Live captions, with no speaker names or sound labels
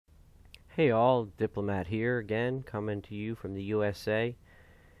Hey all, Diplomat here again, coming to you from the USA,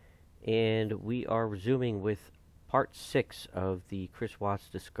 and we are resuming with part 6 of the Chris Watts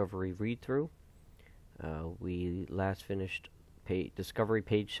Discovery read-through. We last finished Discovery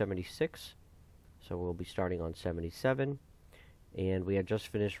page 76, so we'll be starting on 77, and we had just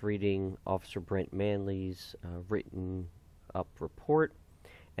finished reading Officer Brent Manley's written up report,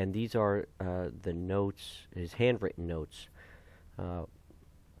 and these are the notes, his handwritten notes,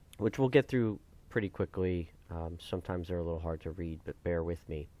 which we'll get through pretty quickly. Sometimes they're a little hard to read, but bear with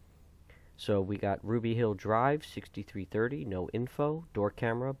me. So we got Ruby Hill Drive, 6330, no info. Door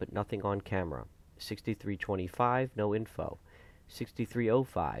camera, but nothing on camera. 6325, no info.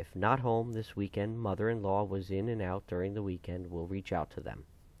 6305, not home this weekend. Mother-in-law was in and out during the weekend. We'll reach out to them.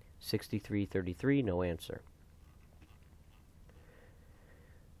 6333, no answer.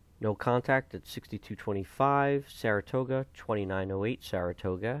 No contact at 6225, Saratoga, 2908,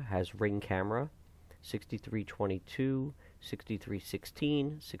 Saratoga, has ring camera, 6322,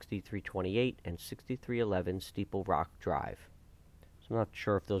 6316, 6328, and 6311, Steeple Rock Drive. So I'm not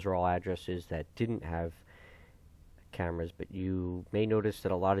sure if those are all addresses that didn't have cameras, but you may notice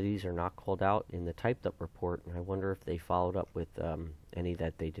that a lot of these are not called out in the typed up report, and I wonder if they followed up with any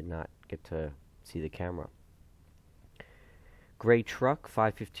that they did not get to see the camera. Gray truck,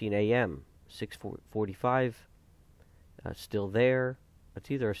 5:15 a.m., 6:45, still there.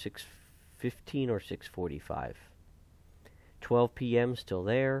 It's either 6:15 or 6:45. 12 p.m., still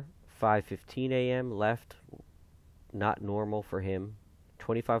there. 5:15 a.m., left, not normal for him.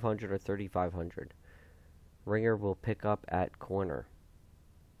 2500 or 3500. Ringer will pick up at corner.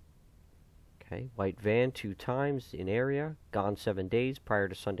 Okay, white van 2 times in area, gone 7 days prior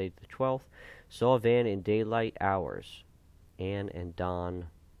to Sunday the 12th. Saw a van in daylight hours. Ann and Don,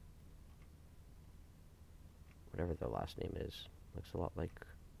 whatever their last name is, looks a lot like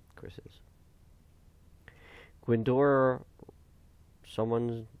Chris's. Gwendora,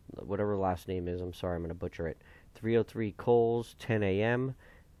 someone's, whatever last name is, I'm sorry, I'm going to butcher it. 303 Coles, 10 a.m.,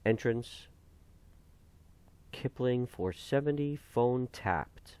 entrance, Kipling 470, phone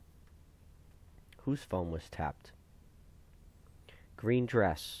tapped. Whose phone was tapped? Green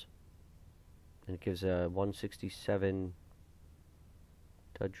dress, and it gives a 167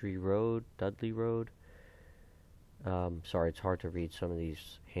 Dudley Road. Sorry, it's hard to read some of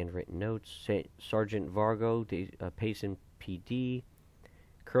these handwritten notes. Sergeant Vargo, Payson PD.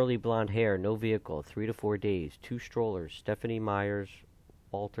 Curly blonde hair, no vehicle, 3 to 4 days. 2 strollers. Stephanie Myers.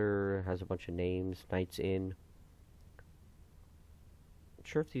 Walter has a bunch of names. Nights Inn. Not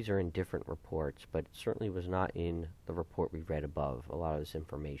sure if these are in different reports, but it certainly was not in the report we read above, a lot of this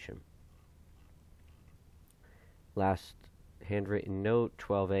information. Last handwritten note,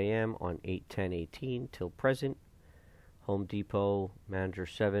 12 a.m. on 8/10/18 till present. Home Depot, Manager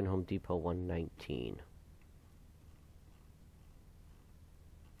 7, Home Depot 119.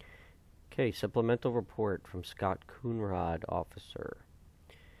 Okay, supplemental report from Scott Coonrod, officer.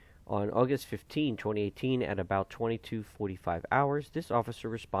 On August 15, 2018, at about 22:45 hours, this officer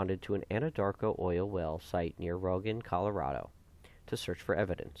responded to an Anadarko oil well site near Rogan, Colorado, to search for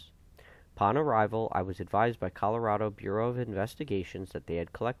evidence. Upon arrival, I was advised by Colorado Bureau of Investigations that they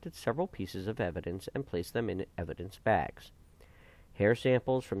had collected several pieces of evidence and placed them in evidence bags. Hair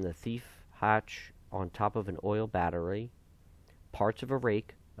samples from the thief hatch on top of an oil battery, parts of a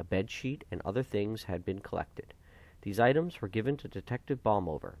rake, a bed sheet, and other things had been collected. These items were given to Detective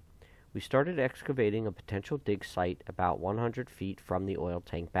Balmover. We started excavating a potential dig site about 100 feet from the oil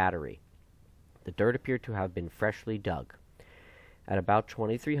tank battery. The dirt appeared to have been freshly dug. At about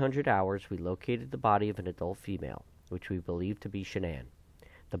 2300 hours, we located the body of an adult female, which we believed to be Shanann.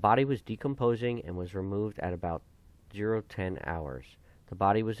 The body was decomposing and was removed at about 0:10 hours. The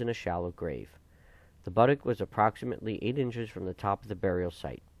body was in a shallow grave. The buttock was approximately 8 inches from the top of the burial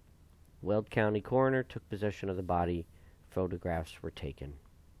site. Weld County coroner took possession of the body. Photographs were taken.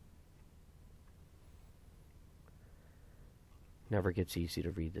 Never gets easy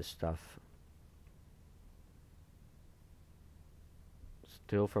to read this stuff.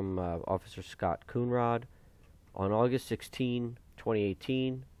 Still from Officer Scott Coonrod. On August 16,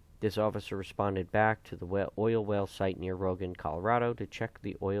 2018, this officer responded back to the oil well site near Rogan, Colorado, to check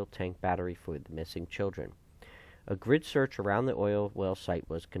the oil tank battery for the missing children. A grid search around the oil well site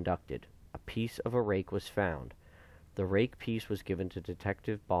was conducted. A piece of a rake was found. The rake piece was given to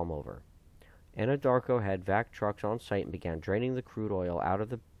Detective Balmover. Anadarko had vac trucks on site and began draining the crude oil out of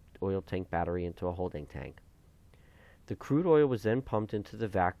the oil tank battery into a holding tank. The crude oil was then pumped into the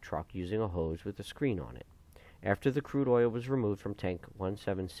vac truck using a hose with a screen on it. After the crude oil was removed from tank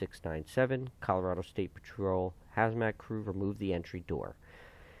 17697, Colorado State Patrol hazmat crew removed the entry door.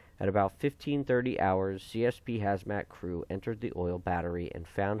 At about 15:30 hours, CSP hazmat crew entered the oil battery and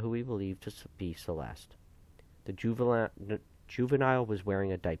found who we believe to be Celeste. The juvenile was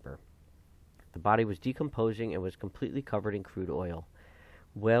wearing a diaper. The body was decomposing and was completely covered in crude oil.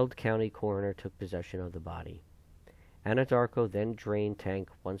 Weld County coroner took possession of the body. Anadarko then drained tank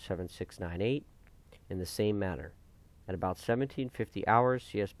 17698 in the same manner. At about 17:50 hours,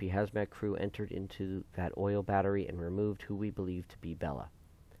 CSP hazmat crew entered into that oil battery and removed who we believe to be Bella.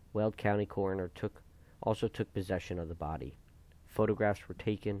 Weld County coroner also took possession of the body. Photographs were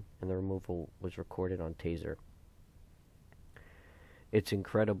taken and the removal was recorded on taser. It's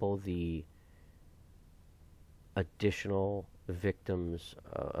incredible the additional victims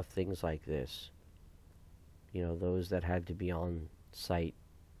of things like this. You know, those that had to be on site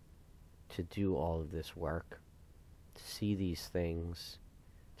to do all of this work, to see these things,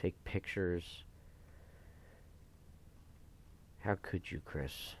 take pictures. How could you,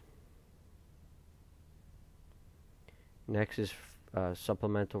 Chris? Next is a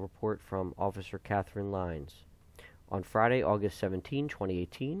supplemental report from Officer Catherine Lines. On Friday, August 17,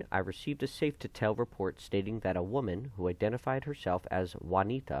 2018, I received a safe-to-tell report stating that a woman, who identified herself as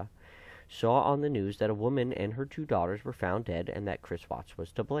Juanita, saw on the news that a woman and her 2 daughters were found dead and that Chris Watts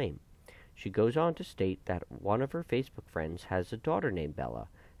was to blame. She goes on to state that one of her Facebook friends has a daughter named Bella,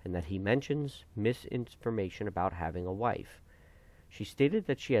 and that he mentions misinformation about having a wife. She stated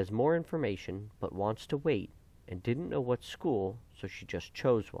that she has more information, but wants to wait, and didn't know what school, so she just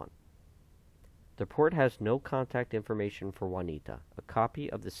chose one. The report has no contact information for Juanita. A copy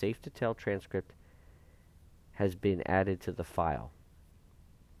of the safe-to-tell transcript has been added to the file.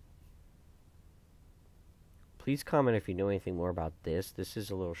 Please comment if you know anything more about this. This is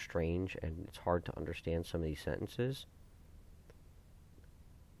a little strange, and it's hard to understand some of these sentences.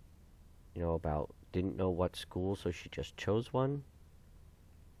 You know, about didn't know what school, so she just chose one.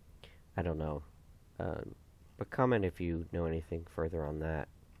 I don't know. But comment if you know anything further on that.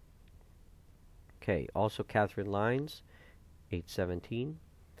 Okay, also Catherine Lines, 817.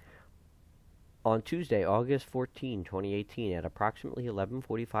 On Tuesday, August 14, 2018, at approximately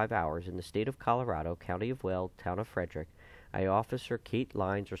 11:45 hours in the state of Colorado, County of Weld, Town of Frederick, Officer Kate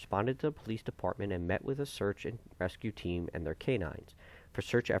Lines responded to the police department and met with a search and rescue team and their K9s for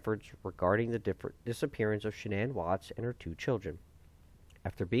search efforts regarding the disappearance of Shanann Watts and her 2 children.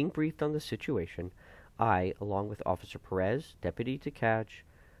 After being briefed on the situation, I, along with Officer Perez, Deputy Tkach,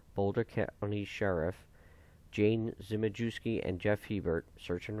 Boulder County Sheriff Jane Zimajewski, and Jeff Hebert,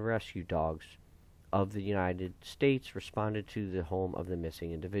 search and rescue dogs of the United States, responded to the home of the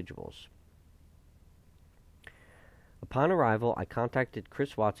missing individuals. Upon arrival, I contacted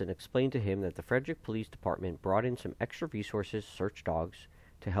Chris Watts and explained to him that the Frederick Police Department brought in some extra resources, search dogs,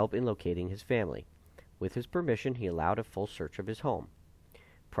 to help in locating his family. With his permission, he allowed a full search of his home.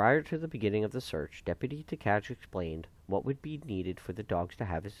 Prior to the beginning of the search, Deputy Tkach explained what would be needed for the dogs to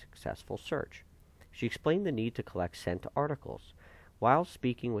have a successful search. She explained the need to collect scent articles. While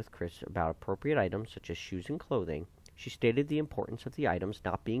speaking with Chris about appropriate items such as shoes and clothing, she stated the importance of the items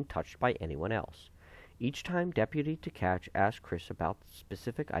not being touched by anyone else. Each time Deputy Tkach asked Chris about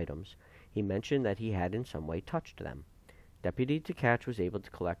specific items, he mentioned that he had in some way touched them. Deputy Tkach was able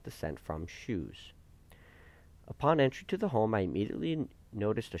to collect the scent from shoes. Upon entry to the home, I immediately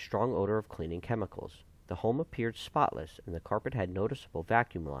noticed a strong odor of cleaning chemicals. The home appeared spotless, and the carpet had noticeable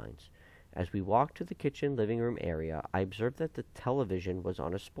vacuum lines. As we walked to the kitchen living room area, I observed that the television was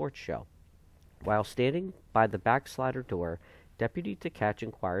on a sports show. While standing by the back slider door, Deputy Tkach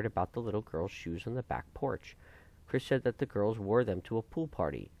inquired about the little girl's shoes on the back porch. Chris said that the girls wore them to a pool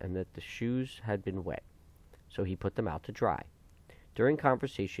party, and that the shoes had been wet, so he put them out to dry. During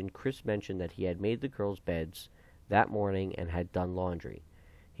conversation, Chris mentioned that he had made the girls' beds that morning and had done laundry.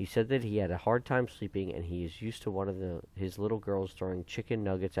 He said that he had a hard time sleeping, and he is used to one of his little girls throwing chicken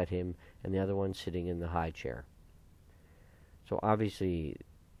nuggets at him and the other one sitting in the high chair. So obviously,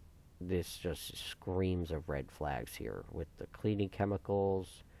 this just screams of red flags here with the cleaning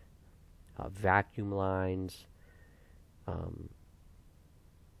chemicals, vacuum lines,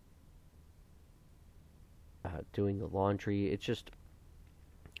 doing the laundry. It's just,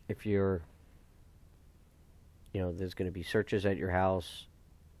 if you're, there's going to be searches at your house,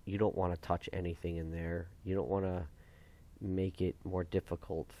 you don't want to touch anything in there. You don't want to make it more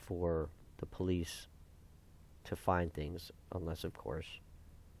difficult for the police to find things, unless, of course,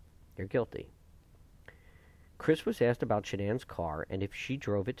 you're guilty. Chris was asked about Shanann's car and if she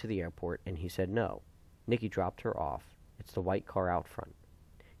drove it to the airport, and he said no. Nikki dropped her off. It's the white car out front.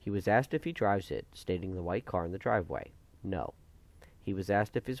 He was asked if he drives it, stating the white car in the driveway. No. He was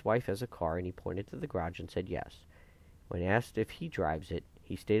asked if his wife has a car, and he pointed to the garage and said yes. When asked if he drives it,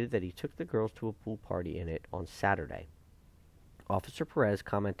 He stated that he took the girls to a pool party in it on Saturday. Officer Perez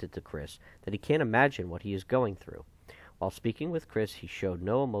commented to Chris that he can't imagine what he is going through. While speaking with Chris, he showed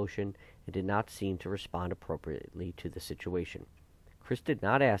no emotion and did not seem to respond appropriately to the situation. Chris did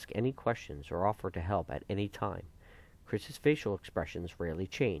not ask any questions or offer to help at any time. Chris's facial expressions rarely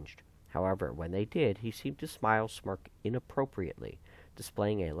changed. However, when they did, he seemed to smile, smirk inappropriately,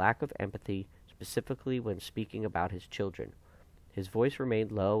 displaying a lack of empathy, specifically when speaking about his children. His voice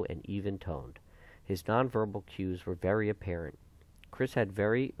remained low and even-toned. His nonverbal cues were very apparent. Chris had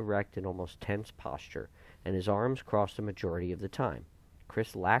very erect and almost tense posture, and his arms crossed the majority of the time.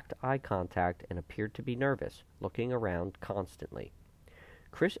 Chris lacked eye contact and appeared to be nervous, looking around constantly.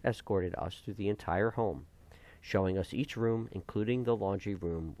 Chris escorted us through the entire home, showing us each room, including the laundry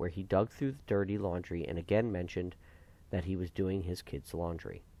room, where he dug through the dirty laundry and again mentioned that he was doing his kids'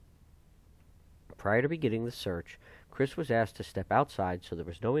 laundry. Prior to beginning the search, Chris was asked to step outside so there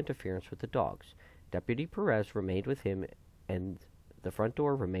was no interference with the dogs. Deputy Perez remained with him, and the front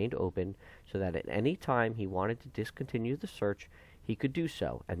door remained open so that at any time he wanted to discontinue the search, he could do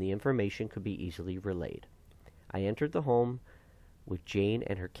so, and the information could be easily relayed. I entered the home with Jane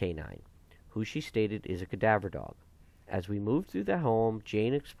and her K9, who she stated is a cadaver dog. As we moved through the home,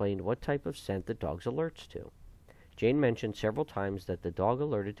 Jane explained what type of scent the dog's alerts to. Jane mentioned several times that the dog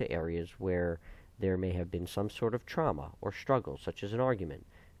alerted to areas where there may have been some sort of trauma or struggle, such as an argument,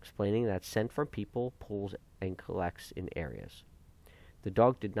 explaining that scent from people pulls and collects in areas. The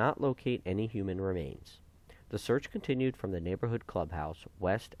dog did not locate any human remains. The search continued from the neighborhood clubhouse,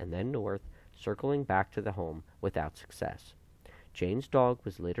 west and then north, circling back to the home without success. Jane's dog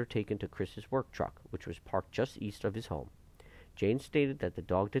was later taken to Chris's work truck, which was parked just east of his home. Jane stated that the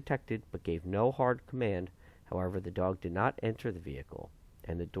dog detected but gave no hard command. However, the dog did not enter the vehicle,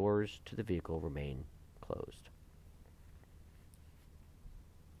 and the doors to the vehicle remained closed.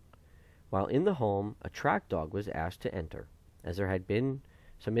 While in the home, a track dog was asked to enter, as there had been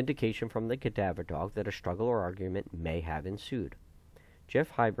some indication from the cadaver dog that a struggle or argument may have ensued.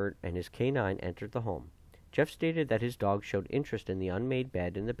 Jeff Hybert and his K9 entered the home. Jeff stated that his dog showed interest in the unmade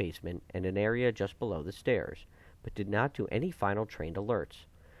bed in the basement and an area just below the stairs, but did not do any final trained alerts.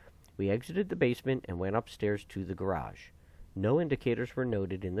 We exited the basement and went upstairs to the garage. No indicators were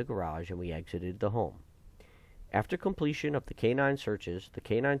noted in the garage, and we exited the home. After completion of the K9 searches, the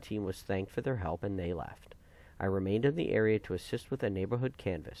K9 team was thanked for their help and they left. I remained in the area to assist with a neighborhood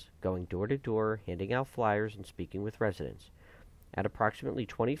canvass, going door to door, handing out flyers, and speaking with residents. At approximately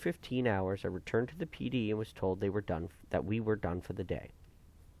 20:15 hours, I returned to the PD and was told that we were done for the day.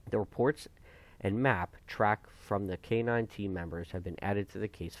 The reports and map track from the K9 team members have been added to the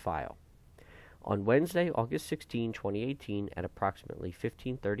case file. On Wednesday, August 16, 2018, at approximately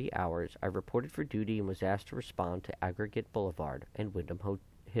 15:30 hours, I reported for duty and was asked to respond to Aggregate Boulevard and Wyndham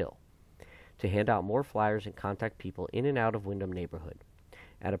Hill to hand out more flyers and contact people in and out of Wyndham neighborhood.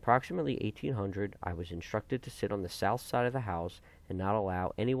 At approximately 1800, I was instructed to sit on the south side of the house and not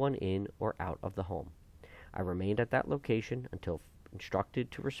allow anyone in or out of the home. I remained at that location until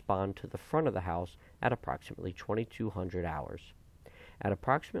instructed to respond to the front of the house at approximately 2200 hours. At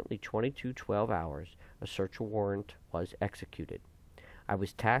approximately 2212 hours, a search warrant was executed. I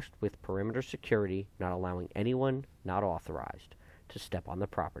was tasked with perimeter security, not allowing anyone not authorized to step on the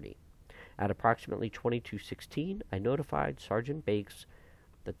property. At approximately 2216, I notified Sergeant Bakes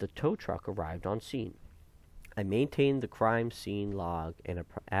that the tow truck arrived on scene. I maintained the crime scene log, and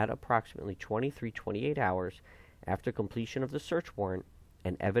at approximately 2328 hours after completion of the search warrant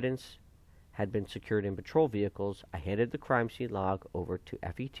and evidence had been secured in patrol vehicles, I handed the crime scene log over to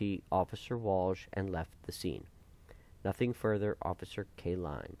FET Officer Walsh and left the scene. Nothing further, Officer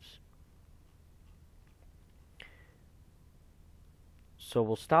K9s. So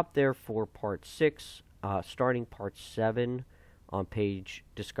we'll stop there for part 6, starting part 7 on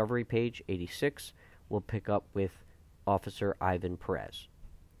discovery page 86. We'll pick up with Officer Ivan Perez.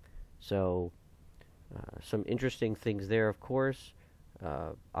 So some interesting things there, of course.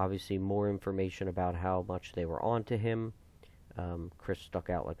 Obviously more information about how much they were on to him. Chris stuck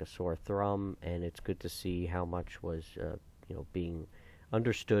out like a sore thumb, and it's good to see how much was being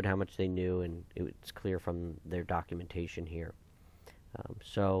understood, how much they knew, and it's clear from their documentation here.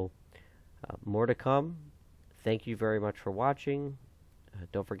 More to come. Thank you very much for watching.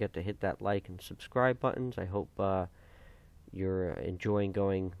 Don't forget to hit that like and subscribe buttons. I hope you're enjoying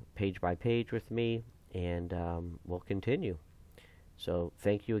going page by page with me, and we'll continue. So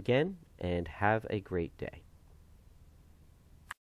thank you again, and have a great day.